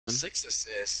Six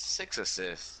assists. Six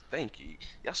assists. Thank you.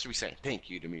 Y'all should be saying thank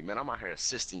you to me, man. I'm out here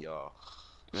assisting y'all.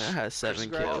 Man, I had 7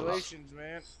 kills. Congratulations,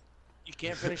 man. You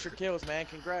can't finish your kills, man.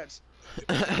 Congrats.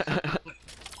 I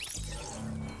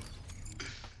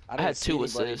I had didn't see 2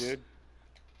 anybody, assists. dude.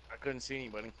 I couldn't see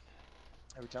anybody.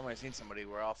 Every time I seen somebody,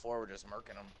 we're all forward just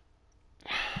murking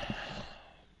them.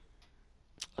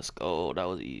 Let's go. That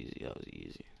was easy. That was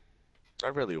easy.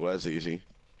 That really was easy.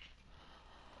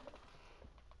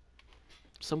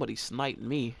 Somebody sniped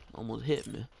me. Almost hit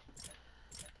me.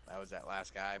 That was that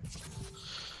last guy.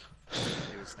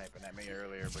 He was sniping at me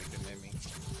earlier, but he couldn't hit me.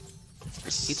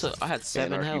 He took. I had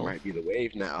 7 Anarchy health. might be the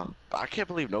wave now. I can't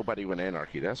believe nobody went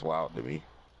Anarchy. That's wild to me.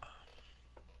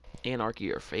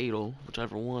 Anarchy or Fatal,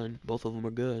 whichever one. Both of them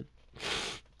are good.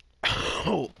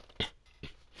 Oh,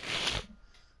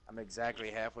 I'm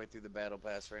exactly halfway through the battle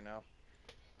pass right now.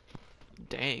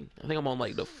 dang. I think I'm on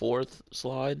like the 4th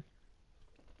slide.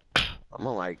 I'm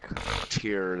on like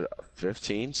tier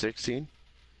 15, 16.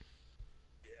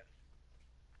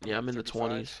 Yeah, I'm in the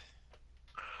 35. 20s.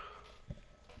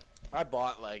 I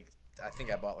bought like, I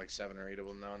think I bought like 7 or 8 of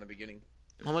them now in the beginning.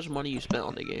 How much money you spent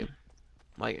on the game?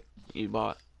 Like, you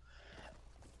bought?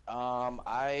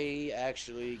 I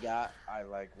actually I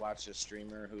like watched a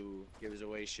streamer who gives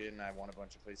away shit, and I won a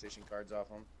bunch of PlayStation cards off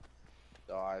him.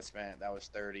 So that was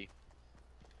 30.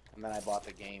 And then I bought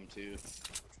the game too,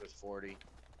 which was 40.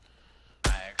 I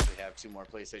actually have 2 more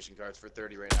PlayStation cards for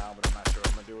 30 right now, but I'm not sure what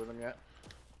I'm gonna do with them yet.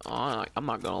 Oh, I'm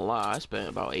not gonna lie. I spent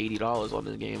about $80 on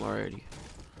this game already.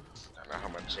 I know how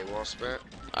much J-Wall spent.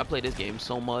 I played this game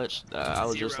so much that I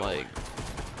was just like,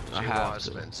 I have to.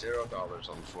 Spent $0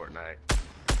 on Fortnite.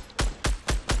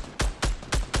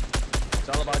 It's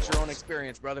all about your own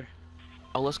experience, brother.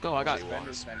 Oh, let's go. I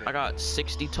got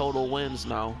 60 total wins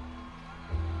now.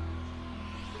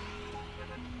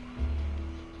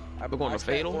 We're going to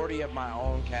Fatal? 40 of my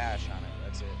own cash on it.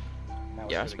 That's it.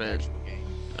 Yeah,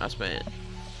 I spent.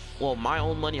 Well, my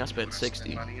own money, I spent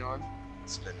 60. Spend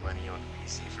money on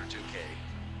PC for 2K.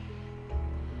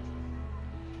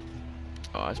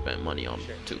 Oh, I spent money on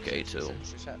 2K too.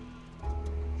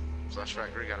 Flash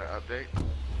Factory got an update.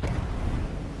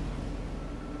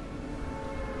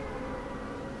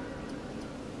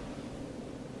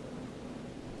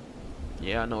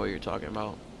 Yeah, I know what you're talking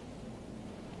about.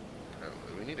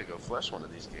 We need to go flush one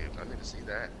of these games. I need to see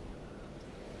that.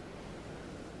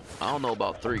 I don't know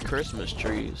about 3 Christmas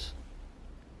trees.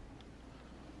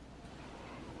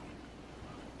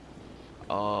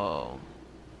 Oh.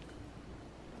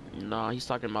 Nah, he's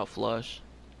talking about flush.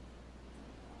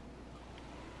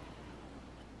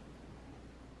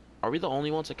 Are we the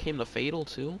only ones that came to Fatal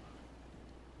too?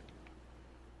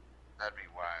 That'd be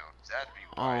wild. That'd be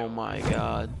Oh wild. my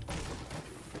god.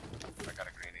 I got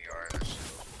a green AR and a shield.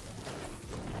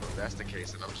 If that's the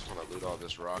case, then I'm just gonna loot all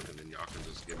this rock and then y'all can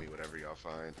just give me whatever y'all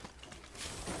find.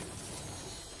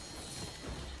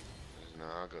 No,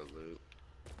 I'll go loot.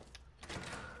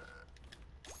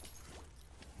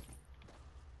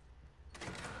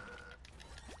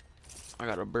 I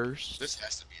got a burst. This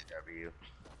has to be a W.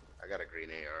 I got a green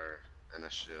AR and a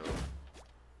shield.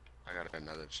 I got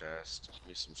another chest. Give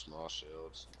me some small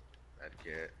shields. I'd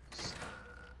get.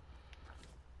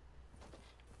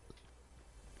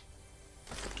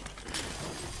 I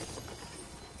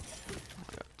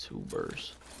got 2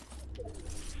 bursts.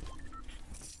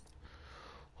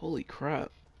 Holy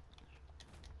crap.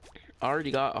 I already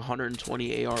got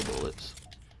 120 AR bullets.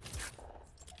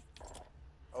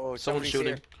 Oh, Someone's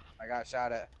shooting. Here. I got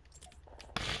shot at.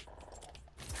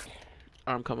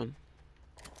 I'm coming.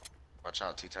 Watch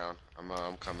out, T-Town.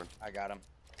 I'm coming. I got him.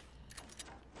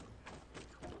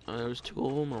 There's 2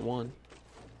 of them or 1.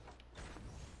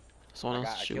 Someone else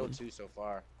is I shooting. killed 2 so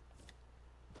far.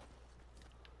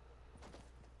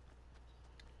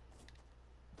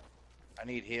 I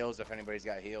need heals if anybody's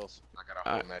got heals. I got a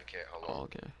whole med kit. Hold on. Oh,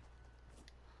 okay.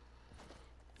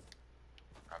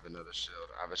 I have another shield.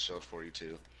 I have a shield for you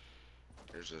too.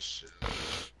 There's a shield.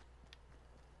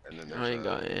 And then there's I ain't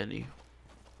got any.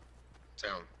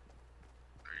 Town.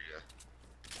 There you go.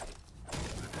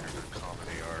 There's a common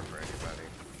AR for anybody.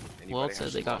 Well, it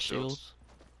said they got shields.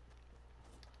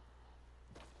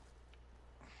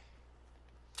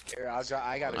 Here, I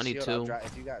got a I need shield. 2.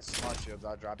 If you got small shields,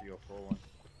 I'll drop you a full one.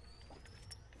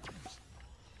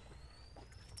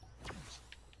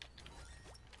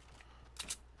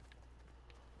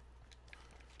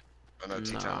 Oh no,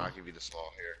 T-Town, Nah. I'll give you the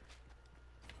small here.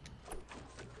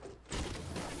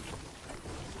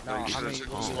 No, you how should many have do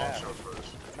took the you small have? shield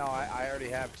first. No, I already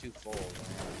have 2 full. Go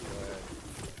ahead.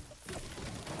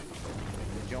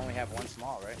 You only have 1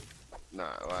 small, right? Nah,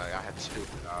 like, I had 2.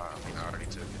 I mean, I already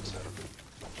took it, so.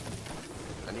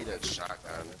 I need a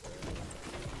shotgun.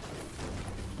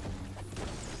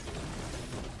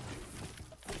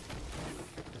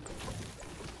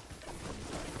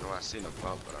 No, I seen a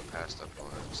bump, but I passed up on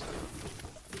it. So.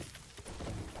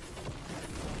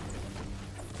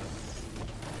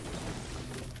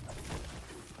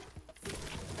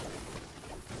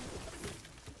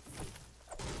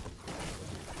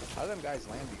 How them guys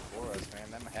land before us,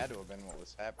 man? That had to have been what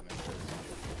was happening.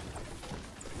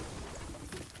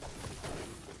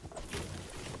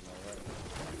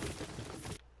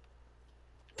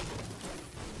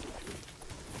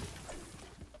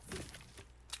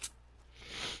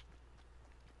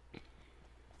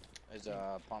 There's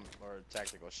a pump or a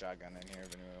tactical shotgun in here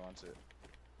if anyone wants it.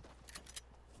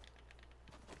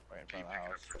 Right in front of the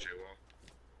house. For J-Wall?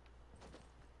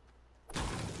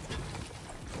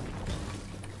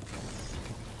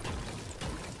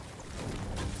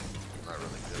 I'm not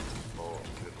really good with the bolt.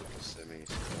 I'm good with the semi.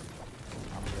 So.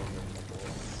 I'm real good with the bolt.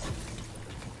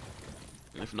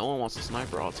 If no one wants a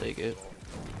sniper, I'll take it.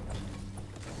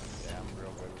 Yeah, I'm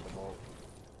real good with the bolt.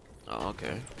 Oh,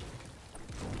 okay.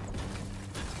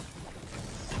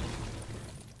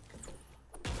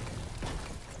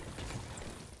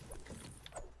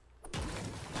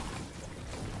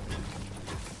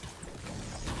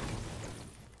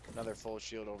 Another full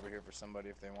shield over here for somebody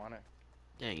if they want it.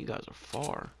 Dang, you guys are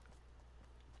far.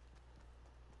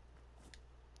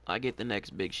 I get the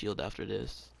next big shield after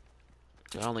this.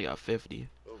 I only got 50.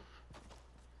 Ooh.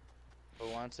 Who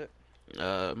wants it?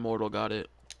 Mortal got it.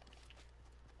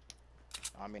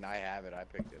 I mean, I have it. I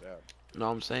picked it up. No,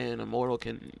 I'm saying Immortal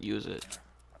can use it.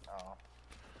 Oh.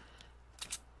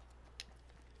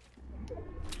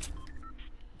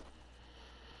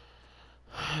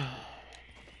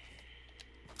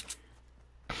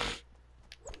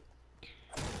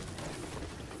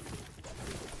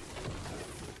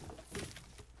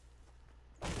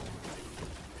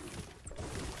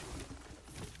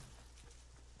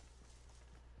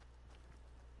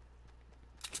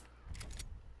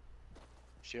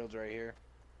 Shields right here.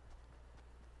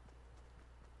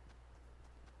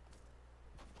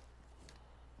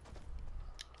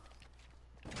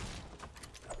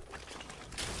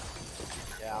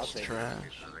 Yeah, I'll It's take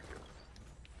trash.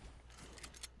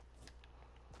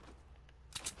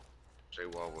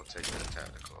 J-Wall will take that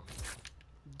tactical.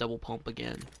 Double pump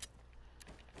again.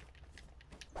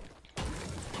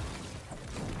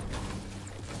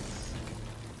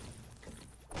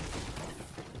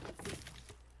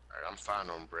 Alright, I'm fine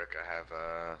on brick. I have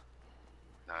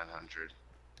 900.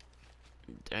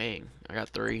 Dang, I got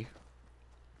 3.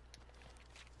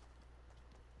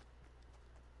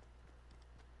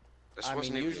 This I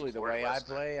wasn't mean, even usually the recorded way I last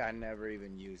night. play, I never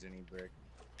even use any brick.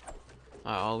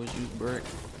 I always use brick.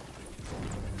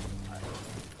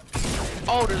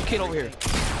 Oh, there's a kid over here.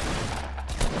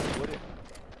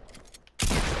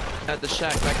 At the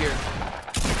shack back here.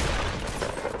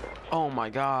 Oh my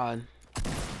god.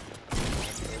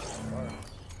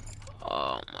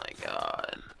 Oh my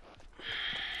god.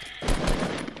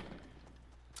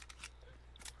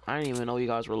 I didn't even know you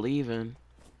guys were leaving.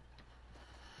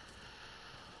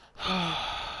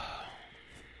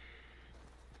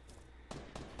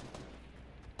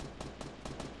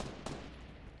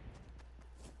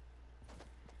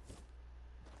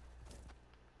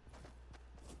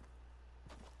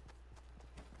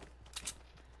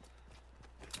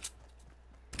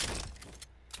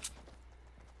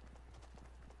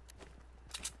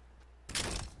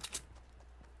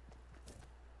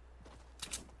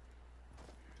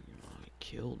 He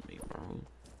killed me, bro.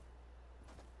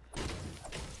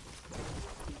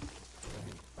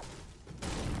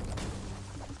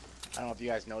 I don't know if you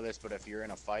guys know this, but if you're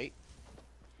in a fight,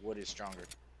 wood is stronger.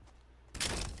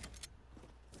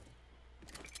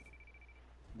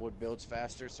 Wood builds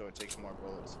faster, so it takes more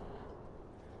bullets.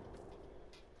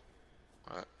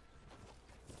 What?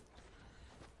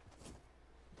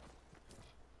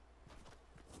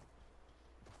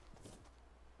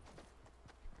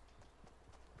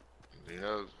 You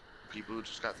know, people who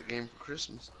just got the game for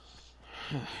Christmas.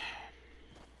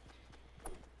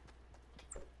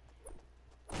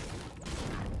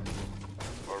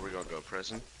 Or are we gonna go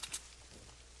prison?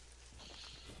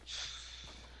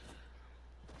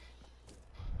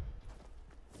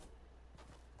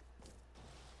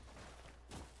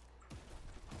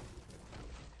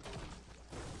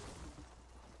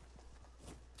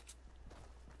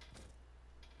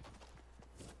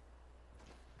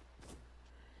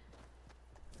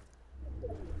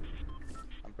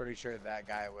 I'm pretty sure that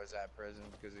guy was at prison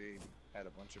because he had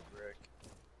a bunch of brick.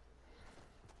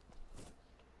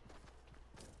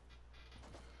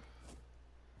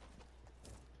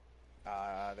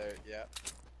 There, yeah.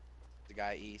 The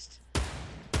guy east.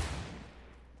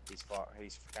 He's far.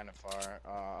 He's kind of far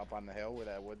up on the hill where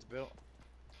that wood's built.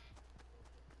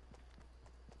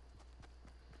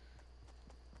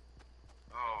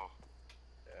 Oh.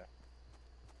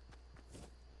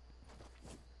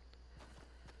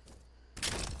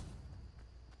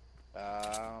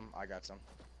 I got some.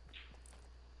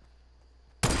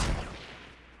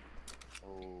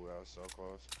 Oh, that was so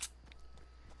close.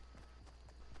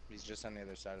 He's just on the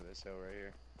other side of this hill right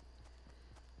here.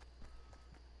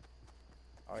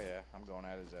 Oh yeah, I'm going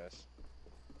at his ass.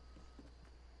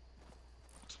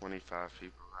 25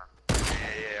 people left.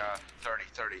 Yeah,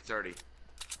 30.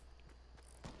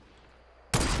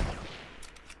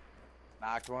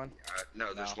 Knocked one.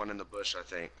 No, there's one in the bush, I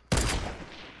think.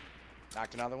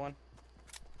 Knocked another one.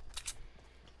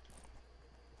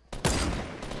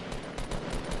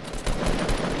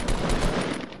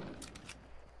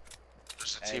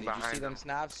 There's a Hey, team did you behind see them them.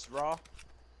 snaps, Raw?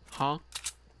 Huh?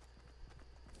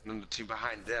 And the team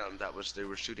behind them, they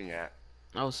were shooting at.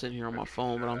 I was sitting here on my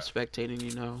phone, but I'm spectating,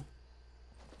 you know.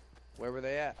 Where were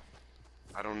they at?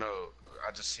 I don't know.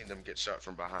 I just seen them get shot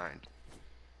from behind.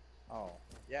 Oh,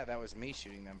 yeah, that was me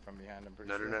shooting them from behind. I'm pretty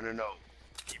No, sure. no.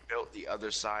 He built the other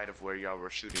side of where y'all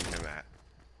were shooting him at.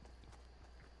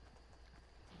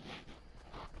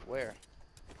 Where?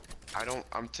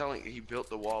 I'm telling you, he built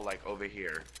the wall like over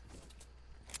here.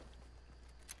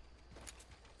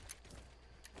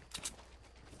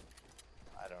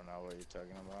 I don't know what you're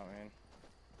talking about, man.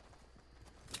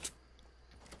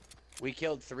 We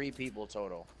killed 3 people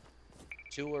total.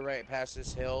 2 were right past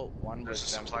this hill. 1 There's a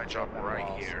was them supply drop jumping right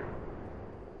walls. here.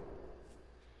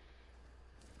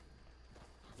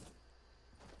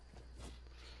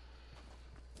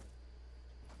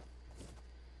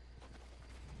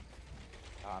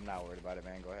 Oh, I'm not worried about it,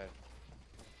 man. Go ahead.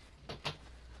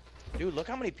 Dude, look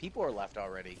how many people are left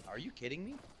already. Are you kidding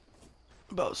me?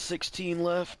 About 16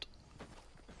 left.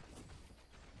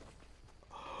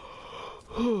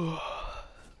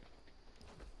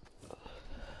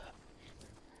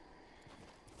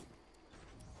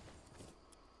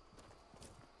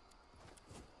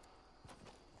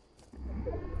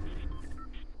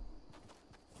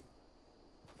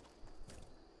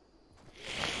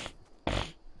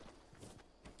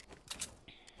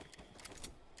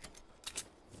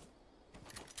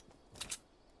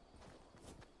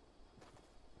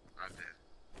 I did.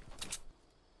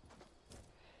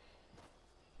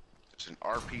 It's an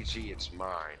RPG, it's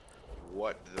mine.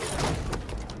 What the...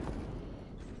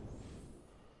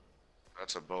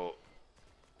 That's a bolt.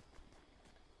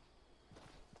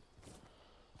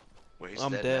 Wait, he's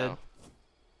I'm dead dead. now.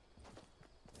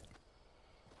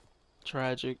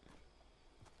 Tragic.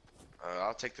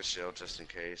 I'll take the shield just in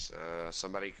case.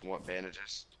 Somebody want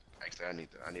bandages? Actually,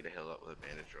 I need to heal up with a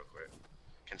bandage real quick.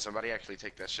 Can somebody actually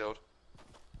take that shield?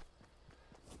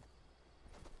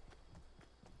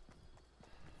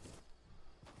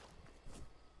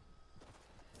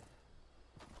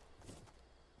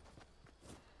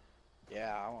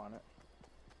 Yeah, I want it.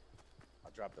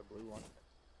 I'll drop the blue one.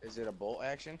 Is it a bolt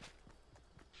action?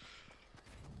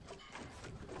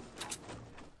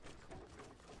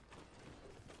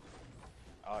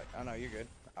 Oh no, you're good.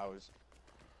 Where'd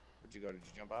you go? Did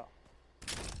you jump out?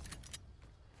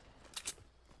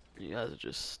 You guys are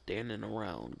just standing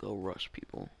around. Go rush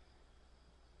people.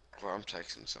 Well, I'm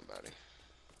texting somebody.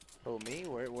 Who, me?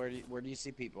 Where do you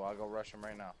see people? I'll go rush them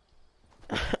right now.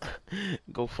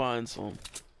 Go find some.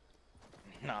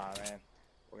 Nah, man.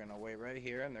 We're gonna wait right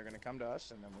here, and they're gonna come to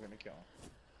us, and then we're gonna kill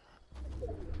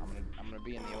them. I'm gonna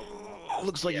be in the open now.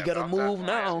 Looks like Yeah, you gotta about that move fast.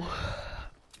 now.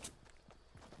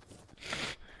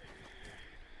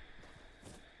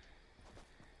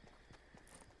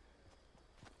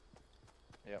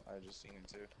 Yep, I just seen him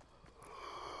too.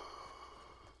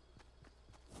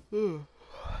 I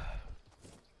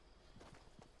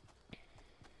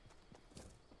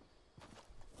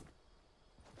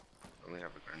only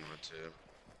have a grenade too.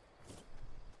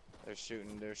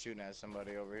 They're shooting at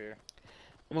somebody over here.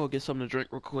 I'm gonna get something to drink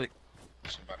real quick.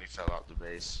 Somebody fell out the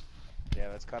base. Yeah,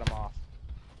 let's cut them off.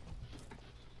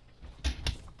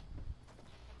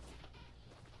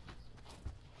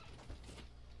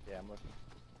 Yeah, I'm looking.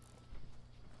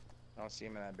 I don't see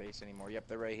him in that base anymore. Yep,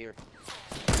 they're right here.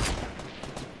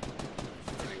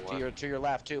 To your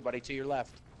left too, buddy. To your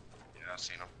left. Yeah, I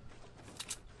seen him.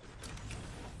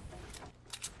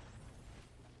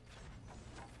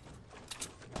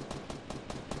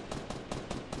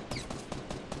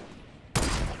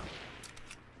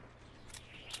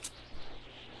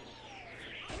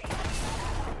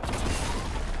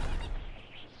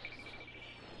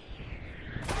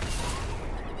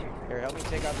 Here, help me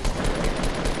take out this.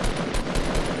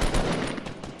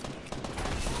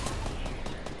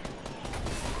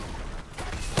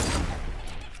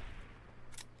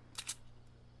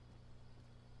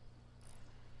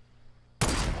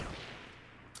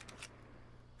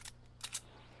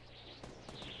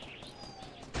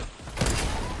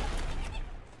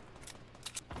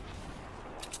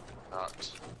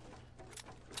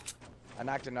 I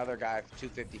knocked another guy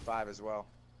 255 as well.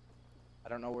 I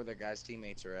don't know where the guy's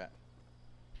teammates are at.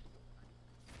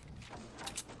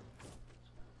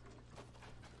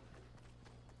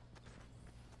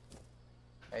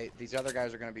 Hey, these other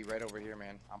guys are gonna be right over here,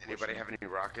 man. Anybody have any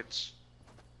rockets?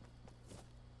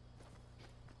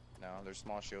 No, there's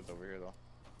small shields over here though.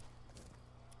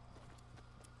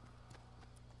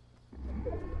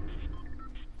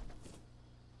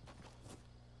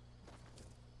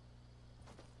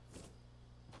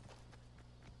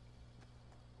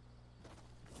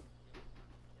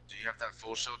 Do you have that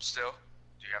full shield still?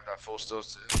 Do you have that full still?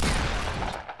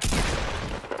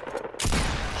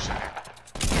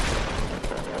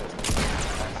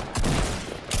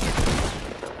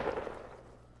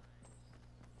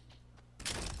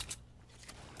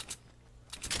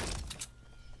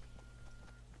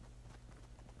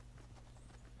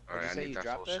 Alright, I need that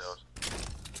full shield.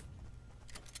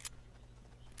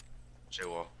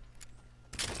 J-Wall.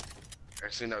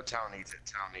 Actually, no, town needs it.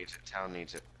 Town needs it. Town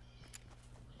needs it.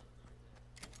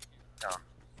 Town.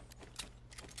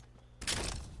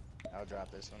 I'll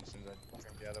drop this one as soon as I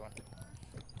drink the other one.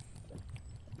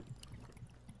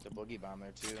 The boogie bomb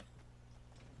there too.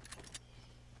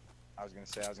 I was gonna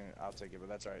say I'll take it, but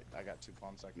that's alright. I got 2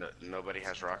 pumps. No, nobody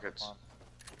has rockets.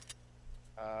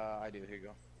 I do. Here you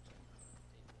go.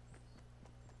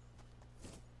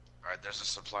 Alright, there's a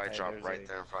supply drop right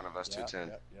there in front of us.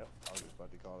 210. Yep. I was just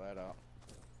about to call that out.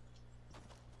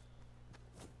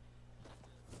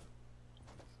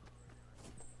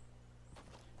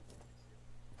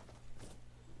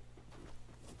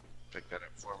 Pick that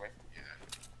up for me. Yeah.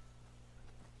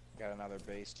 Got another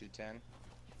base 210.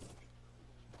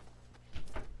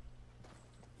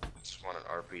 Just want an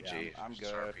RPG. Yeah, I'm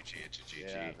good. RPG, it's a GG.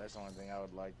 Yeah, that's the only thing I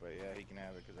would like, but yeah, he can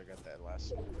have it because I got that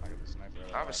last. I got the sniper.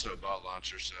 I have a snowball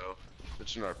launcher, so if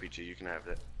it's an RPG, you can have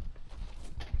it.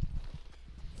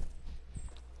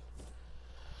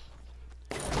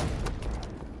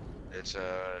 It's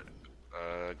a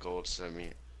gold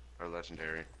semi or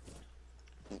legendary.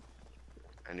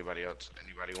 Anybody else?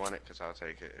 Anybody want it? Cause I'll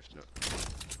take it. If no.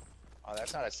 Oh,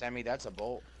 that's not a semi. That's a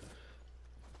bolt.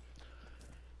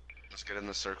 Let's get in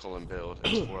the circle and build.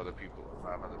 It's 4 other people,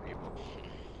 5 other people.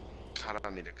 God, I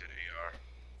need a good AR.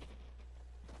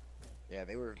 Yeah,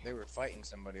 they were fighting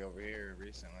somebody over here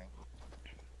recently.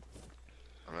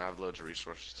 I mean, I have loads of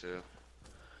resources too.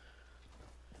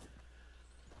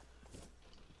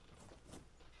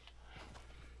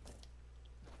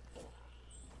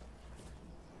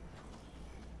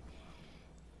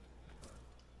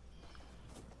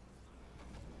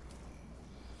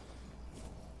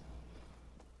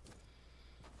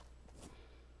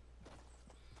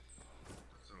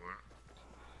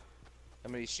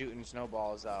 Somebody's shooting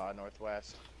snowballs out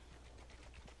northwest.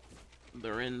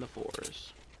 They're in the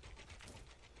forest.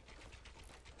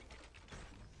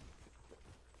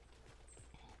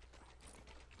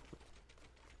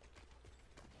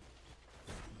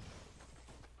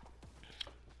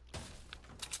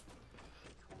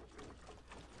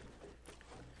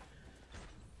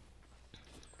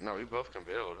 No, we both can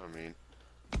build. I mean,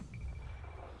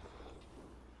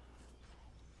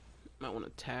 Might want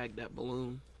to tag that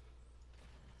balloon.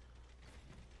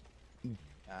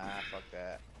 Ah, fuck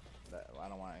that. I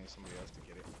don't want somebody else to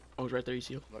get it. Oh, it's right there. You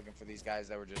see him? Looking for these guys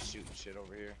that were just shooting shit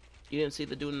over here. You didn't see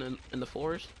the dude in the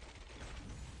forest?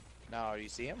 No, you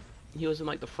see him? He was in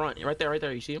like the front. Right there, right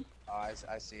there. You see him? Oh, I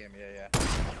see him. Yeah. yeah,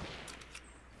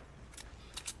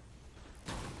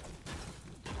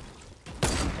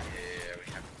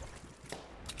 we have.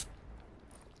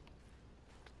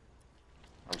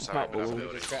 I'm sorry, Right, but I'm balloon.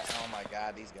 building. Oh my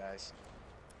god, these guys.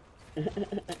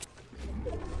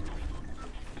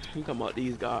 You talking about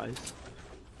these guys?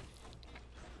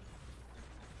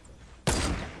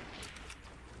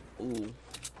 Ooh,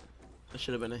 that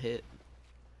should have been a hit.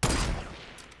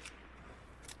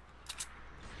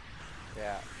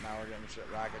 Yeah, now we're getting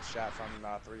rockets shot from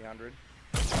 300.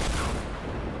 I want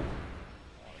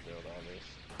to build all this.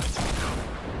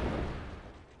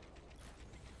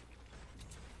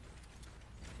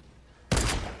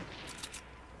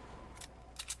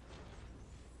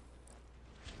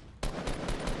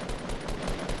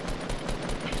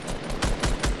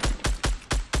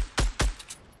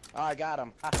 Oh, I got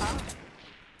him.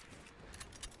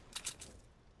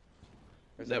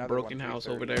 That broken house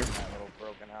over there. That little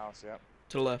broken house, yep.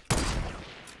 To the left.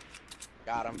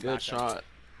 Got him. Good shot.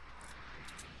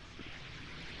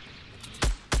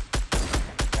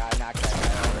 Yeah, I knocked that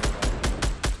guy already.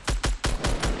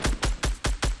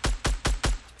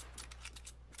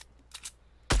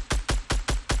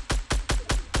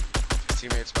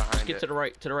 Teammates behind Get it. to the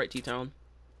right, T-Town.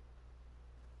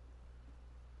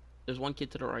 There's one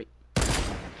kid to the right.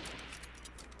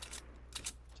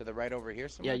 To the right over here Yeah,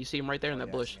 somewhere? you see him right there in Oh,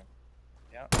 that yeah, I bush. see him.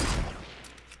 Yeah.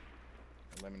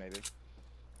 Eliminated.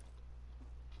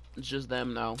 It's just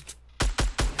them now. Yeah,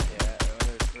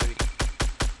 there's 3.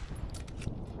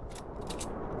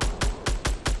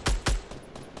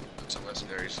 It's a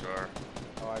legendary scar.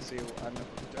 Oh, I see.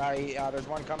 There's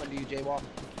one coming to you, J-Wall.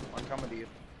 One coming to you.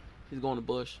 He's going to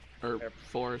bush or Yep.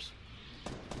 forest.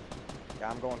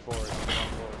 Yeah, I'm going forward. I'm going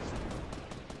forward.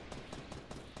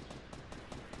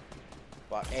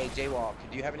 But hey, J-Wall,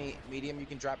 do you have any medium you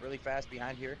can drop really fast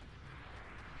behind here?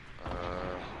 I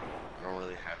don't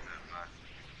really have that much.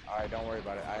 All right, don't worry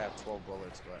about it. I have 12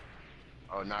 bullets, but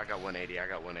Oh, no, I got 180. I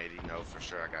got 180. No, for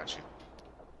sure, I got you.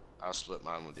 I'll split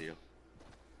mine with you.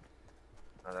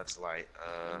 No, that's light.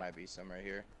 there might be some right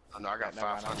here. Oh, no, I got Never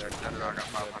mind, 500. I'm No, I good. got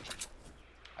 500.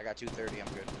 I got 230. I'm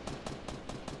good.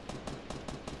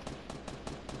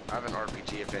 I have an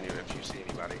RPG if you see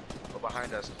anybody. Oh,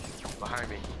 behind us. Behind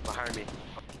me. Behind me.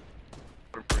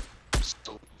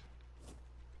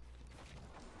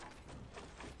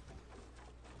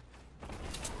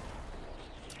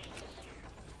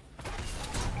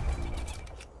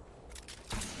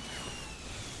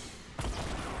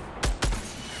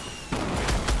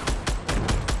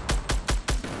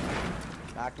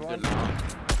 Knocked Good one. now.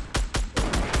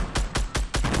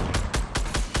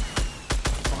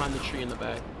 Behind the tree in the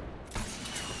back.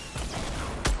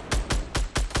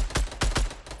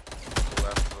 To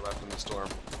the left in the storm.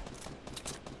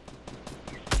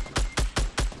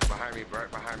 Behind me,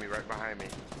 right behind me, right behind me.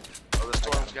 Oh, the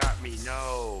storm's got me.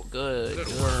 No. Good. Good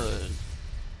Good. work.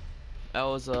 That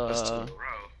was That's 2 in a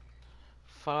row.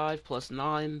 5 +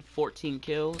 9, 14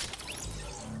 kills.